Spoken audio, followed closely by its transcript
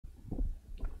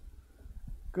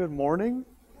Good morning.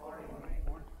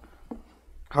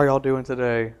 How are y'all doing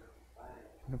today?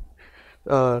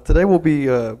 Today we'll be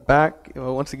back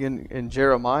once again in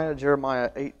Jeremiah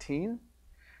 18.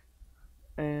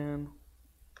 And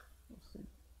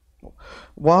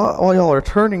while y'all are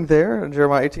turning there in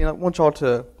Jeremiah 18, I want y'all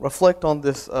to reflect on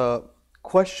this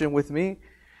question with me.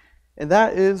 And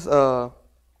that is,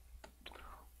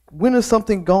 when has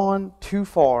something gone too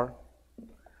far?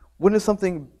 When is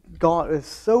something gone is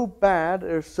so bad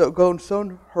or going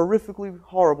so horrifically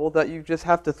horrible that you just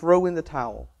have to throw in the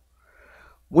towel?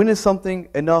 When is something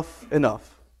enough?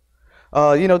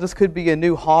 This could be a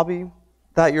new hobby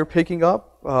that you're picking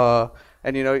up,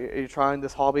 and you're trying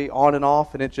this hobby on and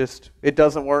off, and it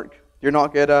doesn't work. You're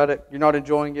not good at it. You're not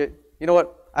enjoying it. You know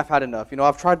what? I've had enough.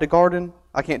 I've tried to garden.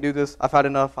 I can't do this. I've had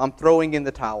enough. I'm throwing in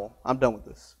the towel. I'm done with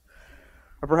this.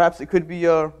 Or perhaps it could be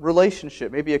a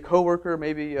relationship, maybe a coworker,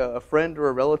 maybe a friend or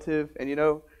a relative.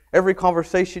 And every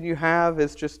conversation you have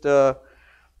is just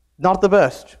not the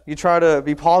best. You try to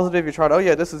be positive. You try to, oh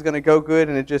yeah, this is going to go good,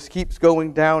 and it just keeps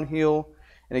going downhill,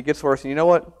 and it gets worse. And you know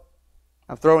what?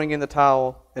 I'm throwing in the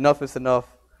towel. Enough is enough.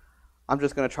 I'm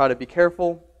just going to try to be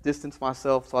careful, distance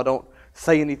myself so I don't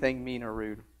say anything mean or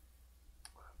rude.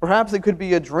 Perhaps it could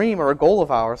be a dream or a goal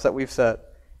of ours that we've set.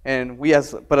 And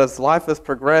as life has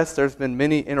progressed, there's been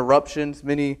many interruptions,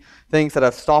 many things that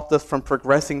have stopped us from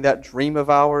progressing that dream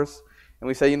of ours. And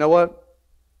we say, you know what?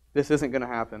 This isn't going to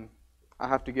happen. I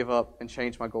have to give up and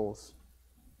change my goals.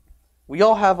 We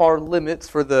all have our limits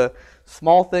for the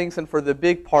small things and for the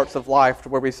big parts of life, to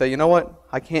where we say, you know what?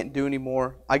 I can't do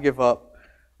anymore. I give up.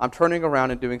 I'm turning around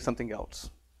and doing something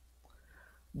else.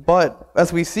 But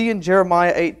as we see in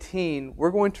Jeremiah 18,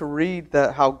 we're going to read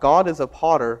that how God is a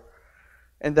potter,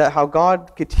 and that how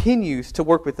God continues to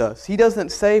work with us. He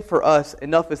doesn't say for us,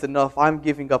 enough is enough, I'm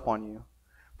giving up on you.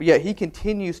 But yet He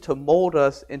continues to mold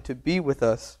us and to be with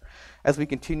us as we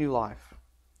continue life.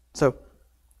 So,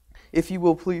 if you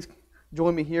will please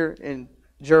join me here in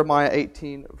Jeremiah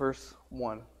 18, verse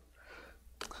 1.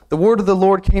 The word of the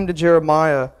Lord came to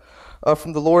Jeremiah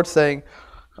from the Lord, saying,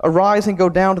 "Arise and go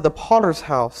down to the potter's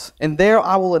house, and there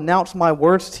I will announce my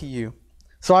words to you."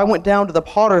 So I went down to the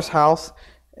potter's house,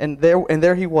 and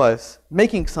there he was,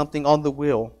 making something on the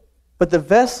wheel. But the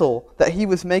vessel that he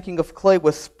was making of clay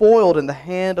was spoiled in the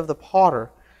hand of the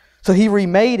potter. So he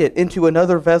remade it into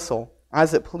another vessel,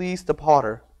 as it pleased the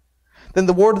potter. Then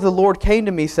the word of the Lord came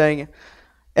to me, saying,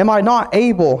 "Am I not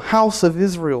able, house of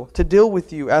Israel, to deal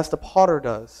with you as the potter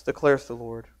does, declares the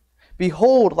Lord?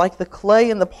 Behold, like the clay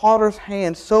in the potter's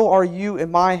hand, so are you in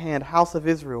my hand, house of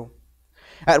Israel.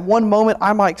 At one moment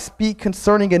I might speak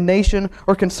concerning a nation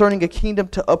or concerning a kingdom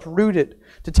to uproot it,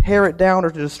 to tear it down,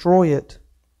 or to destroy it.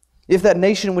 If that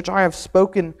nation which I have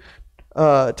spoken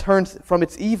turns from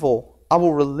its evil, I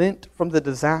will relent from the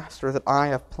disaster that I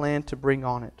have planned to bring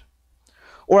on it.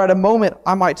 Or at a moment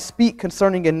I might speak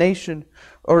concerning a nation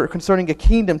or concerning a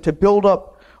kingdom to build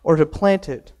up or to plant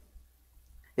it.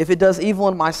 If it does evil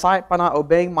in my sight by not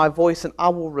obeying my voice, then I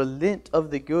will relent of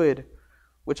the good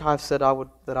which I have said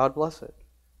that I would bless it.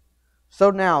 So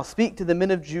now speak to the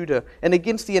men of Judah and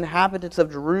against the inhabitants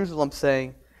of Jerusalem,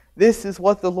 saying, This is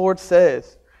what the Lord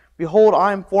says. Behold,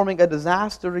 I am forming a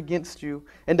disaster against you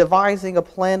and devising a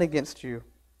plan against you.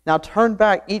 Now turn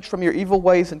back each from your evil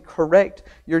ways and correct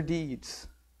your deeds."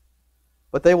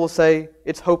 But they will say,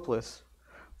 "It's hopeless,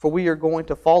 for we are going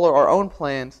to follow our own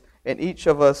plans, and each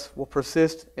of us will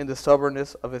persist in the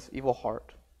stubbornness of his evil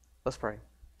heart." Let's pray.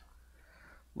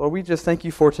 Lord, we just thank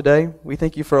you for today. We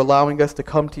thank you for allowing us to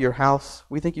come to your house.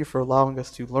 We thank you for allowing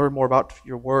us to learn more about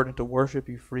your word and to worship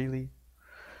you freely.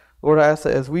 Lord, I ask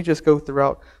that as we just go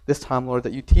throughout this time, Lord,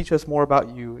 that you teach us more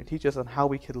about you and teach us on how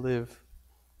we could live.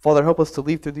 Father, help us to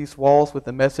leave through these walls with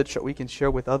a message that we can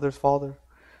share with others, Father,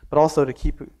 but also to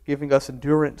keep giving us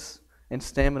endurance and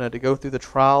stamina to go through the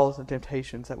trials and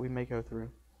temptations that we may go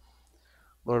through.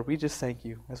 Lord, we just thank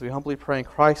you as we humbly pray in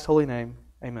Christ's holy name.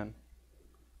 Amen.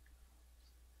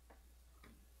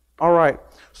 All right,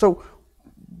 so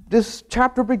this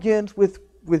chapter begins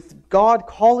with God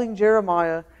calling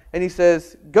Jeremiah, and he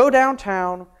says, go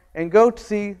downtown and go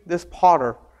see this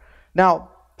potter. Now,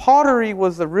 pottery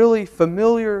was a really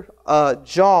familiar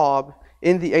job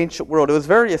in the ancient world. It was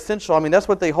very essential. I mean, that's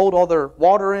what they hold all their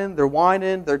water in, their wine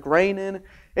in, their grain in.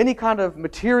 Any kind of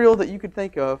material that you could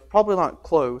think of, probably not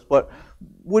clothes, but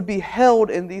would be held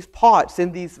in these pots,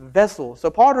 in these vessels. So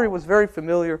pottery was very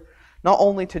familiar, not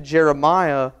only to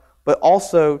Jeremiah, but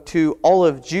also to all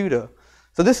of Judah.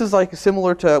 So this is like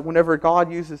similar to whenever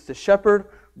God uses the shepherd,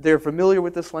 they're familiar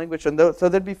with this language, and so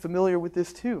they'd be familiar with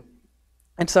this too.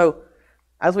 And so,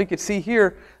 as we could see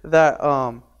here, that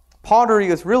pottery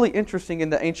is really interesting in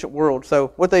the ancient world.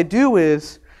 So what they do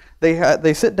is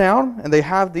they sit down and they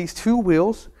have these two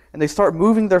wheels and they start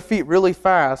moving their feet really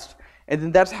fast, and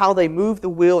then that's how they move the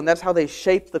wheel and that's how they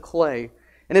shape the clay.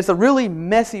 And it's a really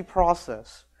messy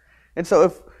process. And so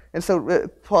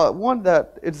one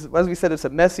that is, as we said, it's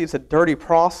a dirty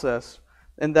process,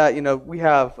 and that we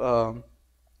have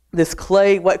this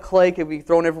clay, wet clay can be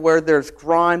thrown everywhere. There's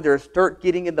grime, there's dirt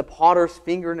getting in the potter's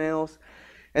fingernails,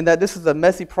 and that this is a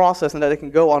messy process and that it can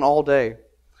go on all day.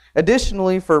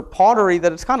 Additionally, for pottery,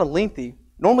 that it's kind of lengthy.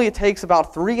 Normally it takes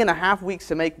about 3.5 weeks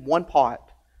to make one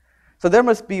pot. So there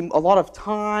must be a lot of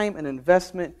time and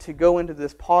investment to go into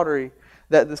this pottery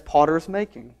that this potter is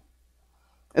making.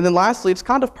 And then lastly, it's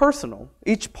kind of personal.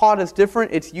 Each pot is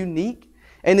different, it's unique,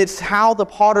 and it's how the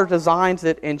potter designs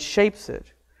it and shapes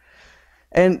it.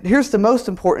 And here's the most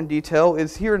important detail,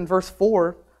 is here in verse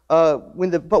 4,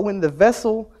 when the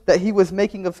vessel that he was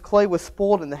making of clay was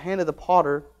spoiled in the hand of the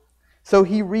potter, so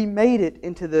he remade it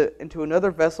into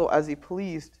another vessel as he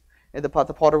pleased, and the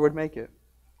potter would make it.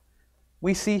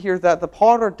 We see here that the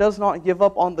potter does not give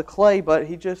up on the clay, but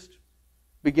he just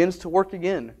begins to work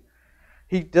again.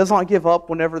 He does not give up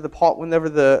whenever one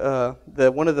of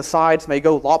the sides may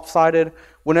go lopsided,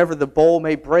 whenever the bowl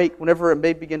may break, whenever it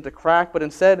may begin to crack, but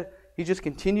instead he just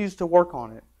continues to work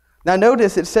on it. Now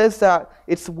notice it says that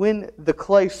it's when the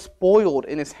clay spoiled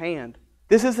in his hand.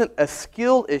 This isn't a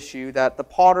skill issue that the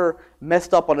potter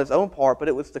messed up on his own part, but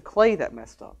it was the clay that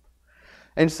messed up.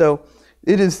 And so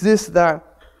it is this that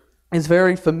is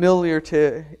very familiar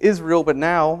to Israel,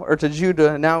 or to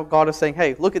Judah, and now God is saying,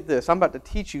 hey, look at this. I'm about to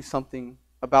teach you something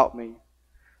about me.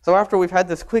 So after we've had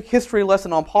this quick history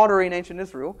lesson on pottery in ancient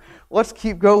Israel, let's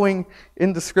keep going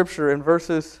into Scripture in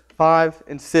verses 5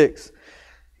 and 6.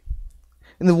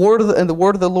 And the word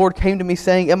of the Lord came to me,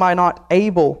 saying, am I not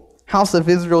able, house of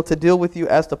Israel, to deal with you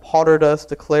as the potter does,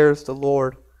 declares the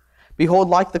Lord. Behold,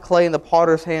 like the clay in the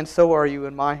potter's hand, so are you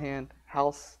in my hand,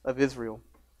 house of Israel.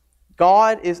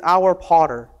 God is our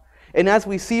potter. And as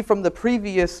we see from the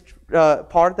previous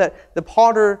part, that the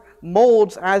potter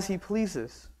molds as he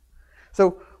pleases.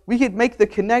 So we could make the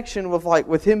connection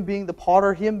with him being the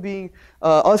potter, him being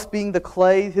us being the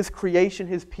clay, his creation,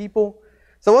 his people.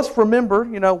 So let's remember,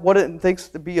 what it takes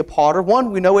to be a potter.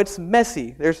 One, we know it's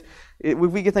messy.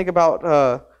 We can think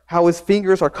about how his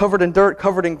fingers are covered in dirt,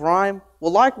 covered in grime.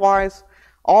 Well, likewise,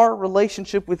 our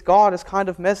relationship with God is kind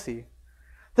of messy.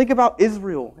 Think about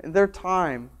Israel in their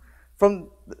time. From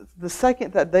the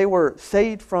second that they were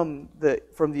saved from the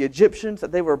Egyptians,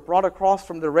 that they were brought across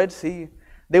from the Red Sea,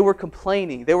 they were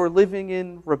complaining. They were living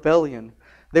in rebellion.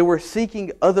 They were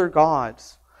seeking other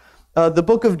gods. The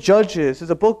book of Judges is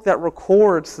a book that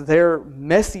records their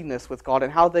messiness with God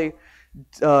and how they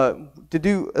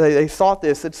sought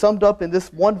this. It's summed up in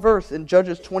this one verse in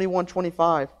Judges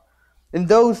 21:25. In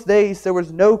those days there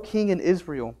was no king in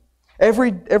Israel.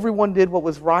 Everyone did what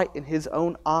was right in his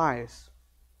own eyes.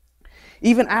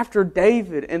 Even after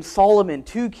David and Solomon,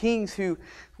 two kings who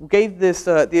gave this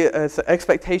the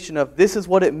expectation of this is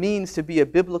what it means to be a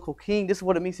biblical king, this is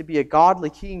what it means to be a godly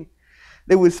king,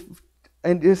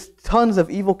 just tons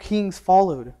of evil kings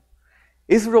followed.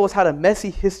 Israel has had a messy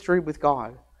history with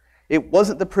God. It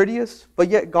wasn't the prettiest, but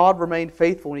yet God remained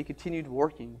faithful and He continued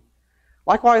working.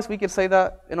 Likewise, we could say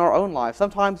that in our own lives.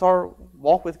 Sometimes our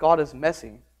walk with God is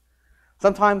messy.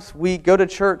 Sometimes we go to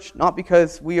church not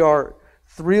because we are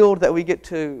thrilled that we get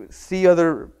to see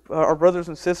our brothers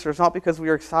and sisters, not because we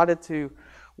are excited to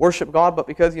worship God, but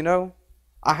because,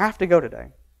 I have to go today.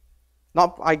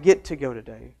 Not I get to go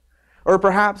today. Or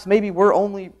perhaps maybe we're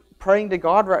only praying to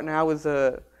God right now as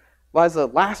a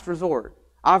last resort.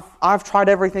 I've tried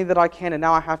everything that I can, and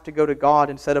now I have to go to God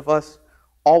instead of us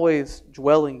always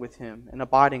dwelling with Him and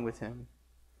abiding with Him.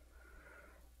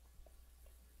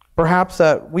 Perhaps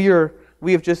that we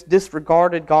have just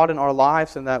disregarded God in our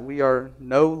lives, and that we are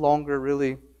no longer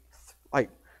really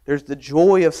there's the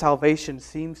joy of salvation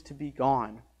seems to be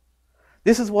gone.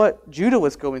 This is what Judah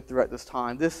was going through at this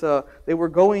time. They were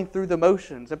going through the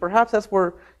motions. And perhaps that's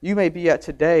where you may be at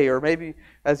today, or maybe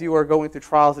as you are going through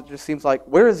trials, it just seems like,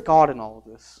 where is God in all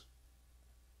of this?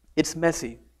 It's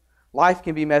messy. Life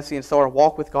can be messy, and so our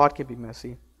walk with God can be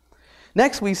messy.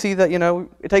 Next, we see that,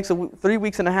 it takes 3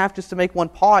 weeks and a half just to make one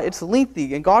pot. It's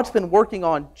lengthy, and God's been working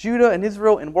on Judah and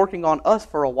Israel and working on us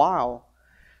for a while.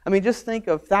 I mean, just think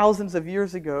of thousands of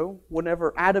years ago,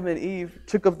 whenever Adam and Eve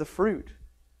took of the fruit.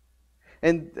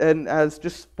 And as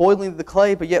just spoiling the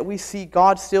clay, but yet we see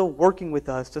God still working with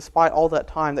us despite all that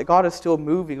time, that God is still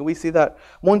moving. And we see that,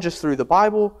 one, just through the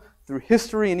Bible, through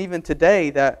history, and even today,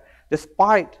 that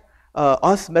despite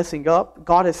us messing up,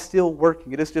 God is still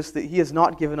working. It is just that He has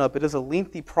not given up. It is a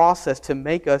lengthy process to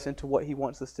make us into what He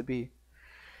wants us to be.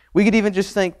 We could even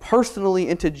just think personally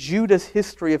into Judah's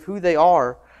history of who they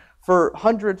are for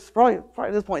hundreds, probably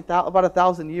at this point, about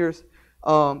 1,000 years,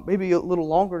 maybe a little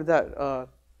longer, that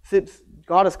since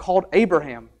God has called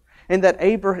Abraham. And that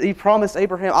He promised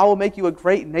Abraham, I will make you a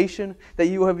great nation, that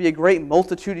you will be a great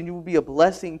multitude, and you will be a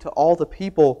blessing to all the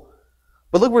people.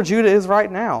 But look where Judah is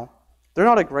right now. They're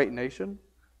not a great nation.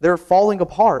 They're falling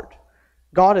apart.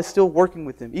 God is still working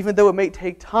with them. Even though it may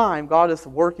take time, God is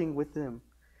working with them.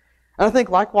 And I think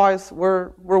likewise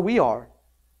where we are,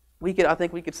 I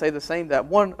think we could say the same, that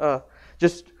one,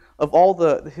 just of all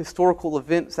the historical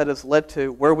events that has led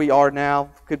to where we are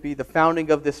now, could be the founding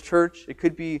of this church, it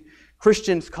could be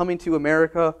Christians coming to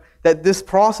America, that this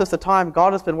process of time,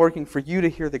 God has been working for you to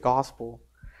hear the gospel.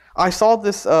 I saw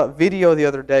this video the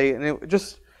other day, and it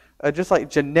just like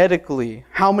genetically,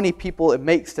 how many people it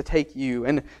makes to take you.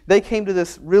 And they came to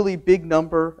this really big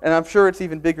number, and I'm sure it's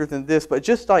even bigger than this, but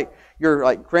just like your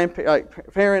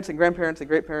parents and grandparents and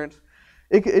great-parents,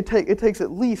 it takes at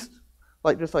least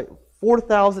just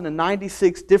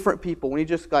 4,096 different people when you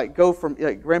just go from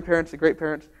grandparents to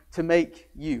great-parents to make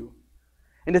you.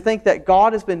 And to think that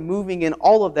God has been moving in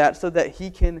all of that so that He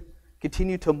can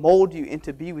continue to mold you and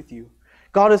to be with you.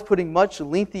 God is putting much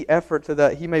lengthy effort so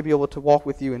that He may be able to walk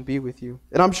with you and be with you.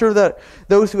 And I'm sure that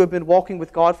those who have been walking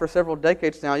with God for several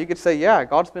decades now, you could say, yeah,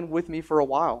 God's been with me for a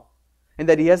while. And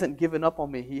that He hasn't given up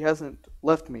on me. He hasn't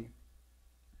left me.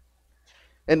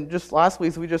 And just lastly,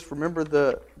 we just remember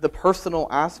the personal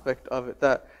aspect of it.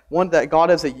 That God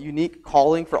has a unique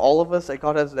calling for all of us.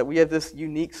 That we have this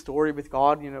unique story with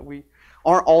God. We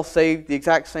aren't all saved the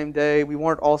exact same day. We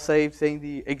weren't all saved saying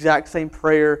the exact same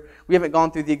prayer. We haven't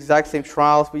gone through the exact same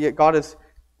trials, but yet God is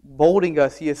molding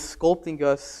us. He is sculpting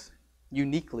us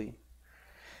uniquely.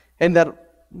 And that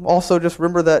also just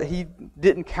remember that He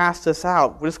didn't cast us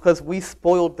out just because we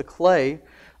spoiled the clay.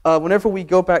 Whenever we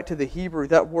go back to the Hebrew,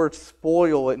 that word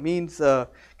spoil, it means,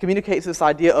 communicates this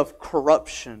idea of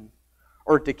corruption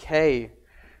or decay.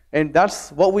 And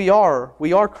that's what we are.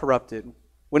 We are corrupted.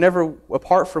 Whenever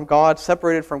apart from God,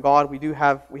 separated from God, we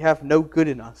have no good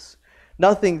in us.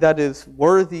 Nothing that is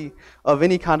worthy of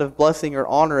any kind of blessing or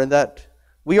honor, and that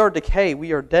we are decay,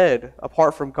 we are dead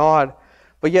apart from God.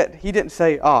 But yet He didn't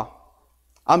say,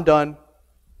 I'm done.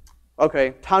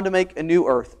 Okay, time to make a new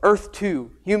earth. Earth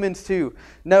 2, humans 2.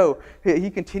 No, He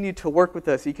continued to work with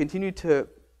us. He continued to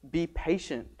be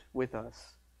patient with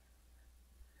us.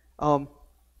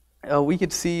 We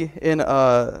could see in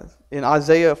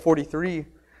Isaiah 43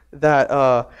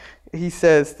 that He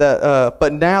says that,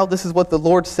 but now this is what the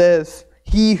Lord says,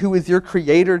 He who is your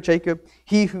creator, Jacob,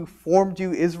 He who formed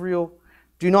you, Israel,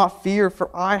 do not fear,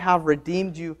 for I have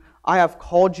redeemed you. I have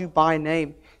called you by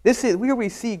name. This is where we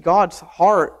see God's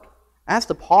heart as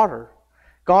the potter.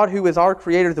 God, who is our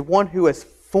creator, the one who has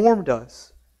formed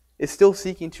us, is still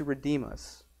seeking to redeem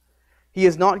us. He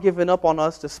has not given up on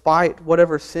us despite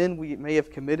whatever sin we may have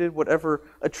committed, whatever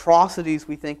atrocities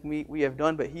we think we have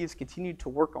done, but He has continued to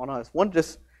work on us. One,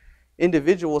 just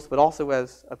individuals, but also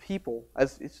as a people,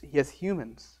 as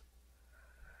humans.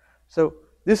 So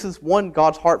this is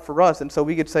God's heart for us, and so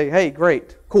we could say, hey,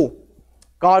 great, cool.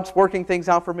 God's working things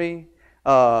out for me.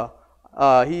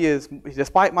 He is,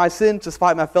 despite my sins,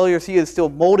 despite my failures, He is still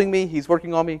molding me. He's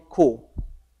working on me. Cool.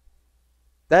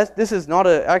 This is not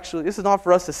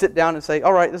for us to sit down and say,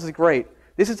 all right, this is great.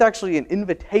 This is actually an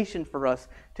invitation for us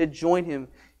to join Him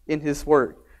in His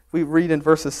work. We read in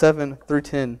verses 7 through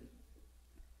 10.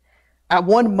 At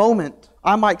one moment,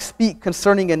 I might speak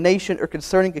concerning a nation or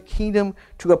concerning a kingdom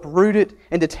to uproot it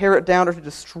and to tear it down or to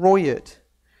destroy it.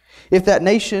 If that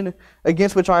nation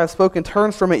against which I have spoken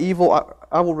turns from an evil,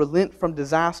 I will relent from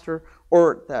disaster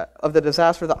of the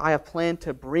disaster that I have planned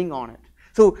to bring on it.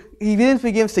 So He then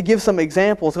begins to give some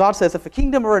examples. God says, if a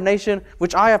kingdom or a nation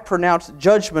which I have pronounced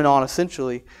judgment on,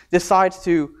 essentially, decides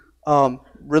to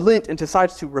relent and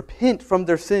decides to repent from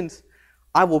their sins,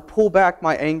 I will pull back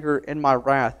my anger and my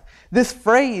wrath. This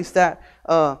phrase that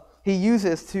He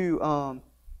uses to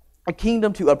a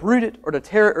kingdom to uproot it or to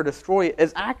tear it or destroy it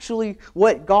is actually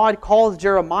what God calls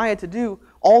Jeremiah to do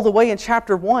all the way in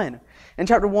chapter 1. In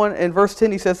chapter 1 and verse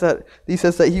 10, He says that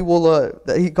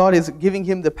God is giving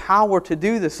him the power to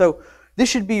do this. So this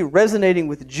should be resonating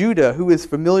with Judah, who is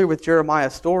familiar with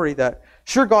Jeremiah's story, that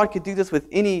sure, God could do this with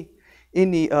any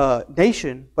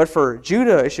nation, but for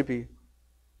Judah it should be,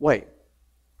 wait,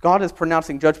 God is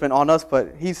pronouncing judgment on us,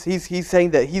 but He's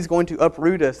saying that He's going to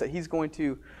uproot us, that He's going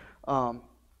to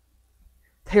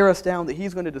tear us down, that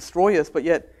He's going to destroy us, but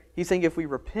yet he's saying if we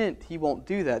repent, he won't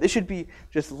do that. This should be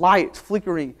just lights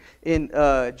flickering in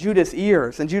Judah's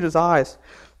ears and Judah's eyes.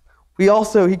 He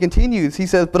continues, he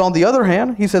says, but on the other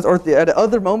hand, he says, or at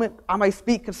another moment, I may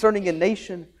speak concerning a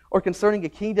nation or concerning a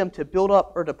kingdom to build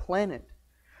up or to plan it.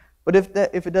 But if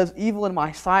it does evil in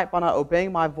my sight by not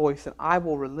obeying my voice, then I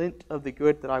will relent of the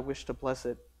good that I wish to bless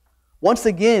it. Once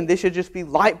again, this should just be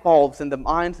light bulbs in the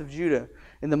minds of Judah,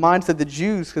 in the minds of the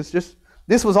Jews, because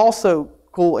this was also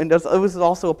cool, and it was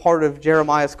also a part of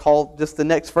Jeremiah's call, just the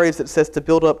next phrase that says to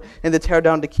build up and to tear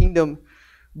down the kingdom.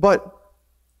 But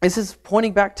this is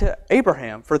pointing back to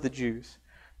Abraham for the Jews,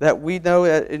 that we know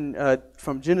that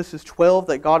from Genesis 12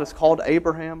 that God has called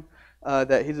Abraham,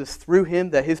 that it is through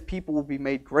him that his people will be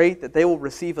made great, that they will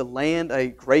receive a land, a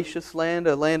gracious land,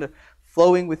 a land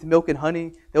flowing with milk and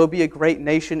honey. They will be a great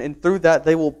nation, and through that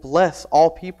they will bless all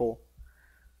people.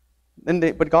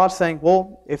 But God's saying,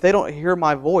 well, if they don't hear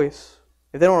my voice,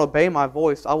 if they don't obey my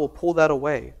voice, I will pull that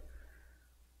away.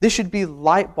 This should be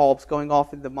light bulbs going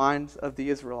off in the minds of the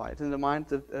Israelites, in the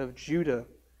minds of Judah.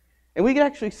 And we can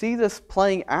actually see this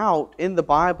playing out in the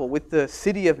Bible with the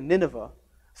city of Nineveh.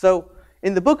 So,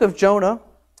 in the book of Jonah,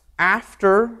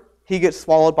 after he gets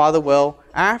swallowed by the whale,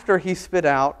 after he's spit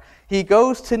out, he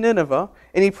goes to Nineveh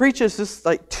and he preaches this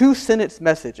 2-sentence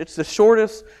message. It's the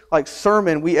shortest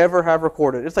sermon we ever have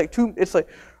recorded.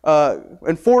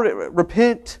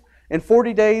 Repent, in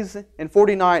 40 days and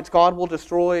 40 nights God will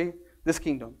destroy this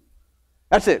kingdom.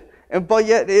 That's it. But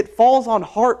yet it falls on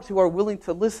hearts who are willing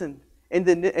to listen. And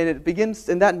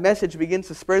that message begins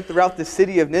to spread throughout the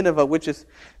city of Nineveh, which has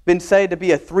been said to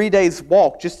be a 3 days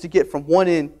walk just to get from one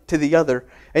end to the other.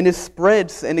 And it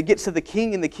spreads and it gets to the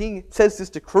king, and the king says this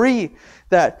decree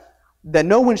that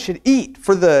no one should eat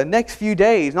for the next few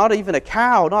days, not even a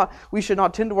cow. We should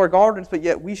not tend to our gardens, but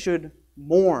yet we should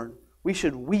mourn. We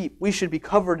should weep. We should be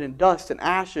covered in dust and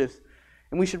ashes,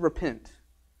 and we should repent.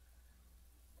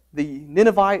 The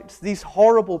Ninevites, these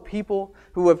horrible people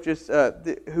who have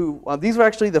these were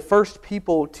actually the first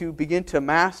people to begin to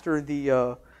master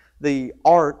the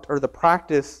art or the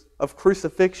practice of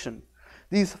crucifixion.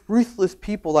 These ruthless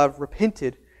people have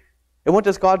repented. And what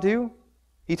does God do?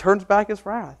 He turns back His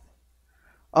wrath.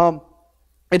 And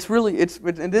then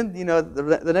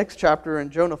the next chapter in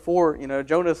Jonah 4,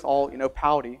 Jonah's all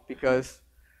pouty because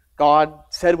God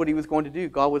said what He was going to do.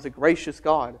 God was a gracious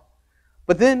God.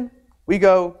 But then we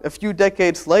go a few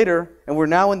decades later, and we're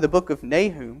now in the book of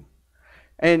Nahum,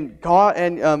 and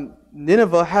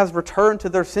Nineveh has returned to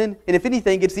their sin, and if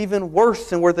anything, it's even worse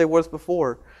than where they was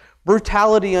before.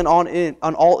 Brutality on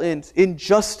all ends,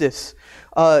 injustice,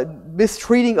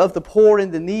 mistreating of the poor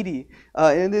and the needy,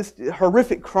 and this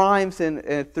horrific crimes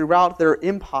and throughout their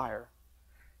empire.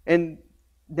 And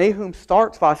Nahum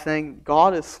starts by saying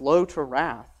God is slow to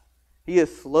wrath. He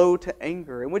is slow to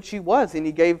anger, in which He was, and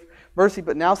He gave mercy.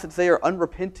 But now, since they are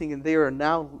unrepenting and they are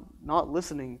now not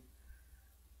listening,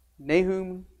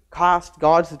 Nahum cast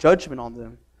God's judgment on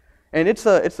them. And it's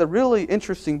a really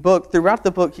interesting book. Throughout the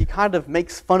book, he kind of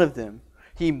makes fun of them.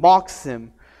 He mocks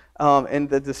them and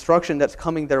the destruction that's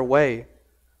coming their way.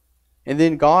 And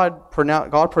then God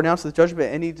pronounces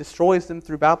judgment, and He destroys them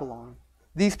through Babylon.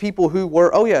 These people who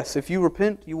were, oh yes, if you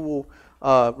repent, you will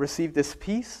receive this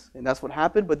peace, and that's what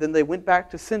happened. But then they went back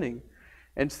to sinning,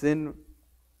 and then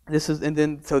they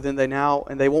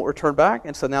won't return back,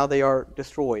 and so now they are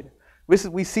destroyed.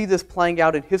 We see this playing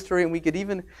out in history, and we could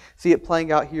even see it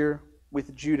playing out here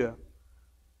with Judah.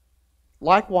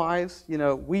 Likewise,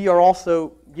 we are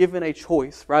also given a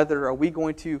choice. Rather, are we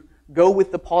going to go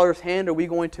with the potter's hand? Are we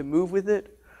going to move with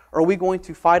it? Or are we going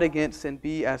to fight against and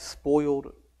be as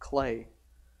spoiled clay?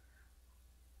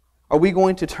 Are we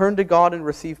going to turn to God and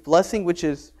receive blessing?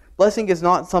 Blessing is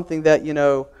not something that,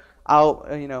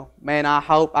 I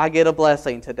hope I get a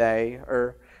blessing today,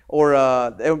 or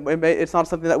it's not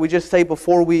something that we just say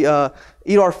before we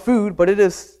eat our food, but it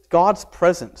is God's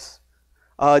presence.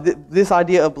 This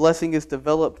idea of blessing is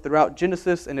developed throughout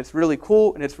Genesis, and it's really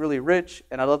cool, and it's really rich,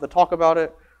 and I love to talk about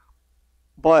it,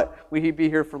 but we'd be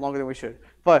here for longer than we should.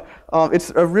 But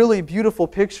it's a really beautiful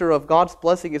picture of God's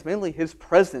blessing. Is mainly His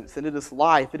presence, and it is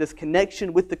life. It is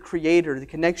connection with the Creator, the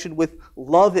connection with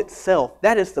love itself.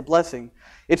 That is the blessing.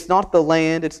 It's not the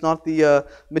land, it's not the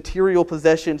material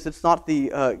possessions, it's not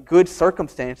the good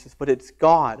circumstances, but it's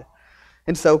God.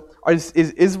 And so, is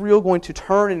Israel going to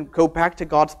turn and go back to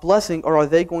God's blessing, or are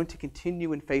they going to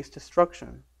continue and face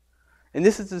destruction? And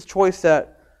this is His choice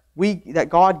that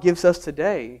God gives us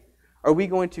today. Are we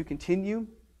going to continue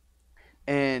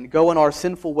and go in our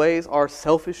sinful ways, our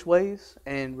selfish ways,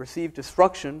 and receive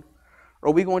destruction? Or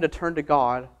are we going to turn to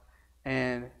God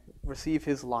and receive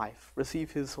His life, receive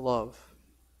His love?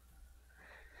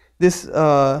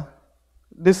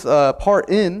 This part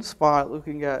ends by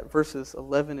looking at verses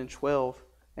 11 and 12.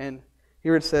 And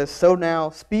here it says, "So now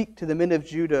speak to the men of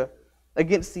Judah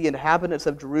against the inhabitants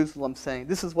of Jerusalem, saying,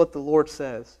 this is what the Lord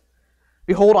says.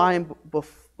 Behold, I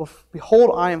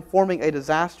am forming a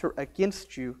disaster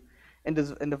against you and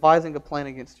devising a plan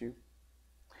against you.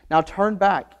 Now turn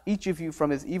back, each of you, from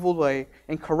his evil way,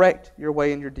 and correct your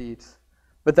way and your deeds.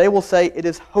 But they will say, it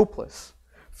is hopeless,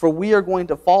 for we are going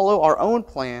to follow our own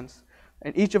plans,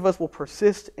 and each of us will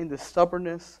persist in the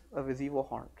stubbornness of his evil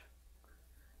heart."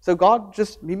 So God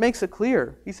He makes it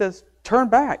clear. He says, turn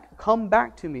back, come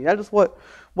back to me. That is what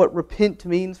repent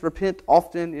means. Repent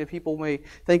often, people may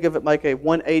think of it like a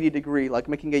 180 degree, like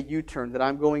making a U-turn, that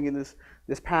I'm going in this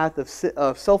path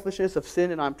of selfishness, of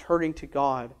sin, and I'm turning to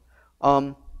God.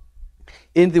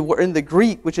 In the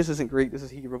Greek, which this isn't Greek, this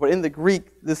is Hebrew, but in the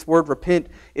Greek, this word repent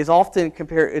is often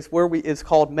compared, it's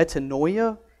called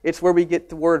metanoia. It's where we get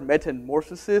the word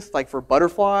metamorphosis, like for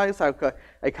butterflies, like a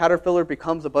caterpillar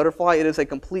becomes a butterfly. It is a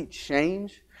complete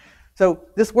change. So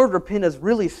this word repent has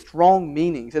really strong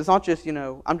meanings. It's not just,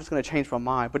 I'm just going to change my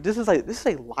mind, but this is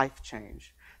a life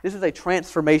change. This is a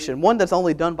transformation, one that's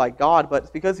only done by God, but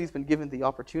it's because He's been given the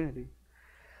opportunity.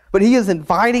 But He is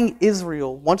inviting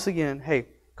Israel once again, hey,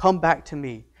 come back to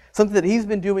me. Something that He's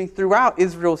been doing throughout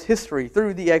Israel's history,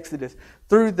 through the Exodus,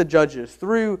 through the Judges,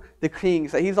 through the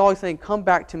Kings. That He's always saying, come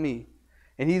back to me.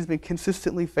 And He's been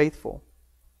consistently faithful.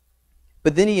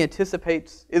 But then He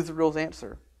anticipates Israel's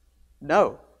answer.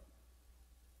 No.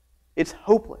 It's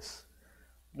hopeless.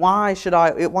 Why should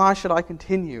I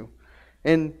continue?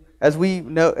 And as we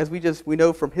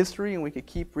know from history, and we could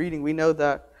keep reading, we know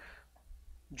that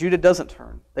Judah doesn't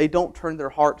turn. They don't turn their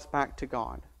hearts back to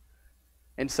God.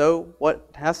 And so what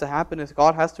has to happen is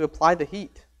God has to apply the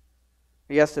heat.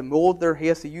 He has to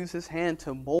use His hand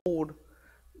to mold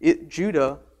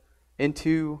Judah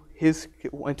into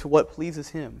what pleases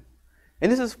Him.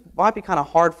 And this might be kind of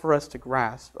hard for us to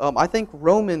grasp. I think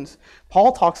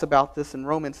Paul talks about this in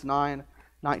Romans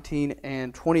 9:19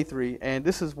 and 23, and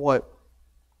this is what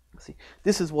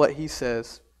he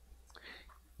says.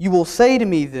 "You will say to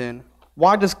me then,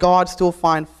 why does God still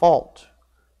find fault?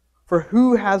 For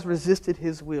who has resisted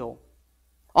His will?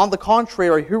 On the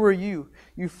contrary, who are you,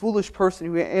 you foolish person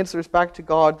who answers back to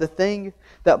God, the thing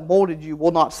that molded you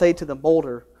will not say to the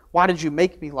molder, why did you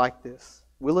make me like this?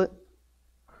 Will it?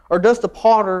 Or does the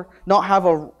potter not have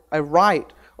a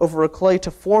right over a clay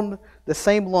to form the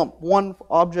same lump, one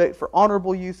object for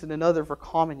honorable use and another for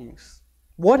common use?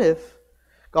 What if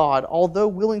God, although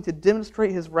willing to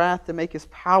demonstrate His wrath to make His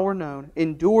power known,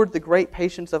 endured the great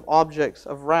patience of objects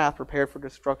of wrath prepared for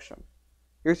destruction?"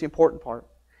 Here's the important part.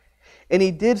 "And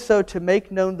He did so to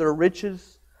make known the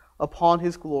riches upon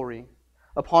His glory,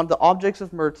 upon the objects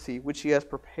of mercy which He has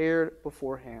prepared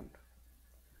beforehand."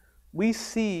 We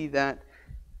see that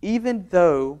even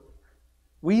though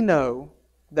we know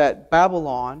that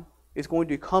Babylon is going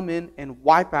to come in and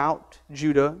wipe out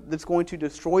Judah, that's going to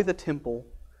destroy the temple,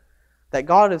 that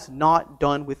God is not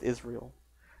done with Israel.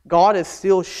 God is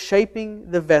still shaping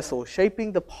the vessel,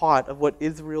 shaping the pot of what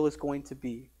Israel is going to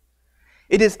be.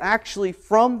 It is actually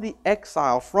from the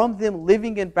exile, from them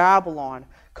living in Babylon,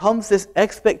 comes this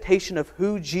expectation of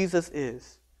who Jesus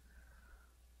is.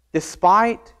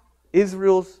 Despite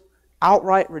Israel's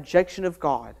outright rejection of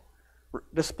God,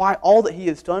 despite all that He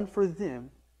has done for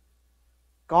them,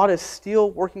 God is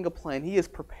still working a plan. He is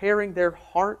preparing their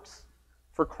hearts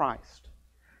for Christ.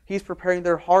 He's preparing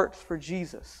their hearts for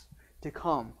Jesus to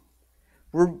come.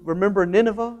 Remember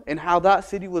Nineveh and how that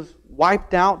city was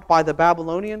wiped out by the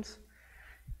Babylonians?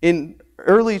 In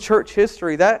early church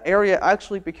history, that area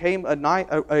actually became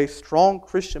a strong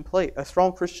Christian place, a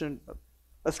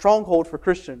stronghold for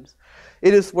Christians.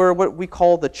 It is where what we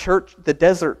call the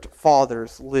desert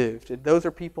fathers lived. And those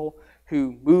are people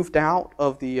who moved out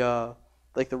of the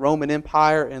Roman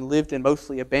Empire and lived in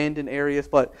mostly abandoned areas.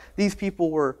 But these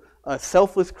people were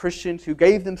selfless Christians who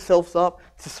gave themselves up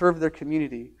to serve their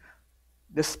community.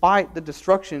 Despite the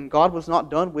destruction, God was not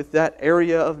done with that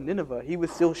area of Nineveh. He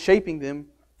was still shaping them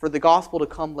for the gospel to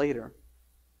come later.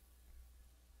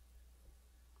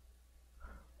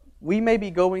 We may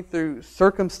be going through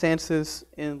circumstances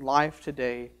in life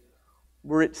today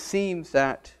where it seems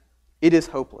that it is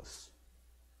hopeless,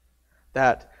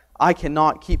 that I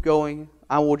cannot keep going,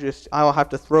 I will have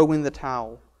to throw in the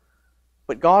towel.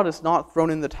 But God has not thrown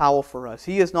in the towel for us.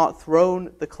 He has not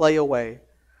thrown the clay away.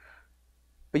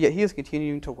 But yet He is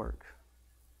continuing to work.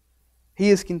 He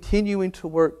is continuing to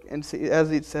work, and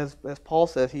as Paul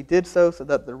says, He did so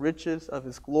that the riches of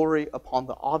His glory upon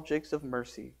the objects of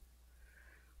mercy,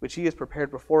 which He has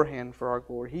prepared beforehand for our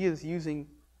glory, He is using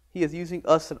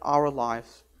us in our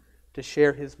lives to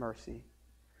share His mercy.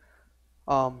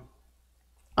 I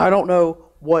don't know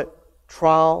what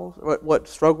trials, what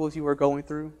struggles you are going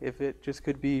through. If it just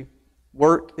could be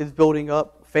work is building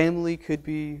up, family could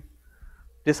be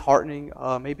disheartening,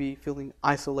 maybe feeling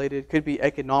isolated, could be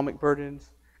economic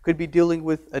burdens, could be dealing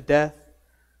with a death.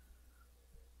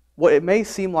 What it may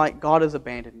seem like God has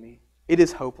abandoned me, it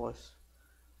is hopeless.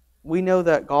 We know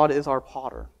that God is our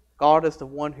potter. God is the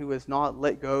one who has not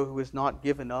let go, who has not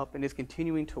given up, and is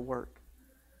continuing to work.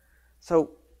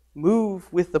 So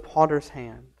move with the potter's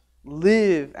hand.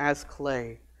 Live as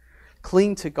clay.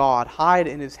 Cling to God. Hide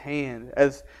in His hand.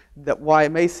 As that, why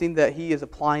it may seem that He is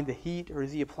applying the heat, or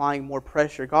is He applying more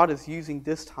pressure, God is using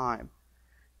this time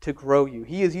to grow you.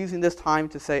 He is using this time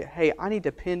to say, hey, I need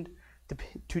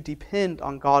to depend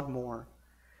on God more.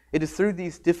 It is through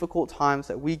these difficult times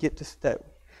that we get to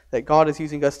that God is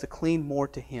using us to cling more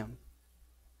to Him.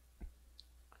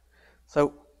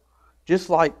 So, just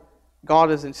like God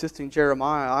is insisting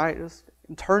Jeremiah, just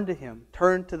turn to Him.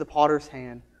 Turn to the potter's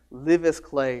hand. Live as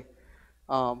clay.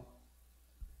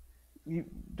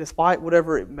 Despite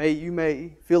whatever you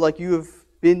may feel like you have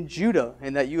been Judah,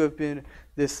 and that you have been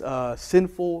this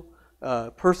sinful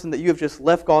person, that you have just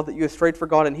left God, that you have strayed for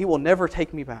God, and He will never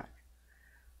take me back.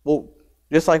 Well,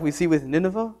 just like we see with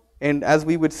Nineveh, and as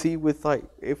we would see with, like,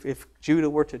 if Judah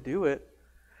were to do it,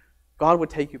 God would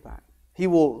take you back. He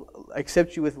will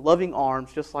accept you with loving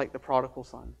arms, just like the prodigal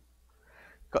son.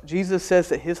 Jesus says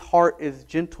that His heart is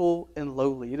gentle and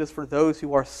lowly. It is for those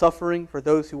who are suffering, for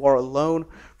those who are alone,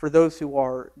 for those who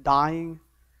are dying.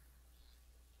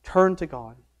 Turn to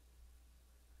God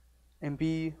and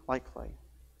be like clay.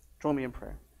 Join me in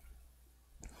prayer.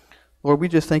 Lord, we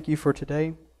just thank You for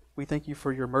today. We thank You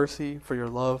for Your mercy, for Your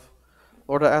love.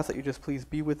 Lord, I ask that You just please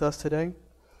be with us today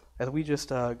as we just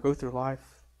go through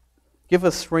life. Give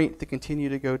us strength to continue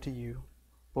to go to You.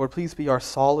 Lord, please be our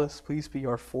solace. Please be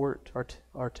our fort,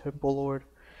 our temple, Lord.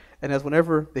 And as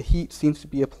whenever the heat seems to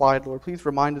be applied, Lord, please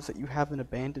remind us that You haven't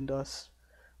abandoned us,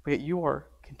 but yet You are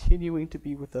continuing to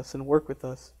be with us and work with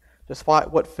us,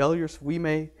 despite what failures we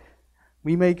may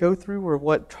go through or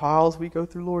what trials we go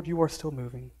through. Lord, You are still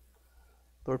moving.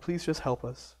 Lord, please just help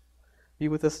us. Be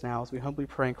with us now as we humbly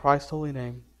pray in Christ's holy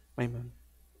name. Amen.